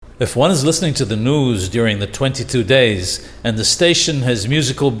If one is listening to the news during the 22 days and the station has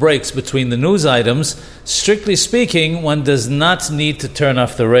musical breaks between the news items, strictly speaking, one does not need to turn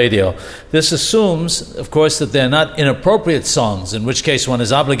off the radio. This assumes, of course, that they're not inappropriate songs, in which case one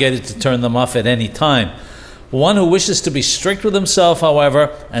is obligated to turn them off at any time. One who wishes to be strict with himself,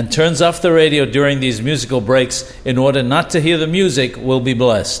 however, and turns off the radio during these musical breaks in order not to hear the music will be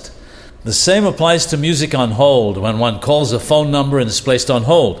blessed. The same applies to music on hold when one calls a phone number and is placed on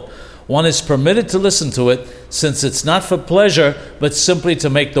hold. One is permitted to listen to it since it's not for pleasure but simply to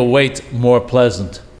make the wait more pleasant.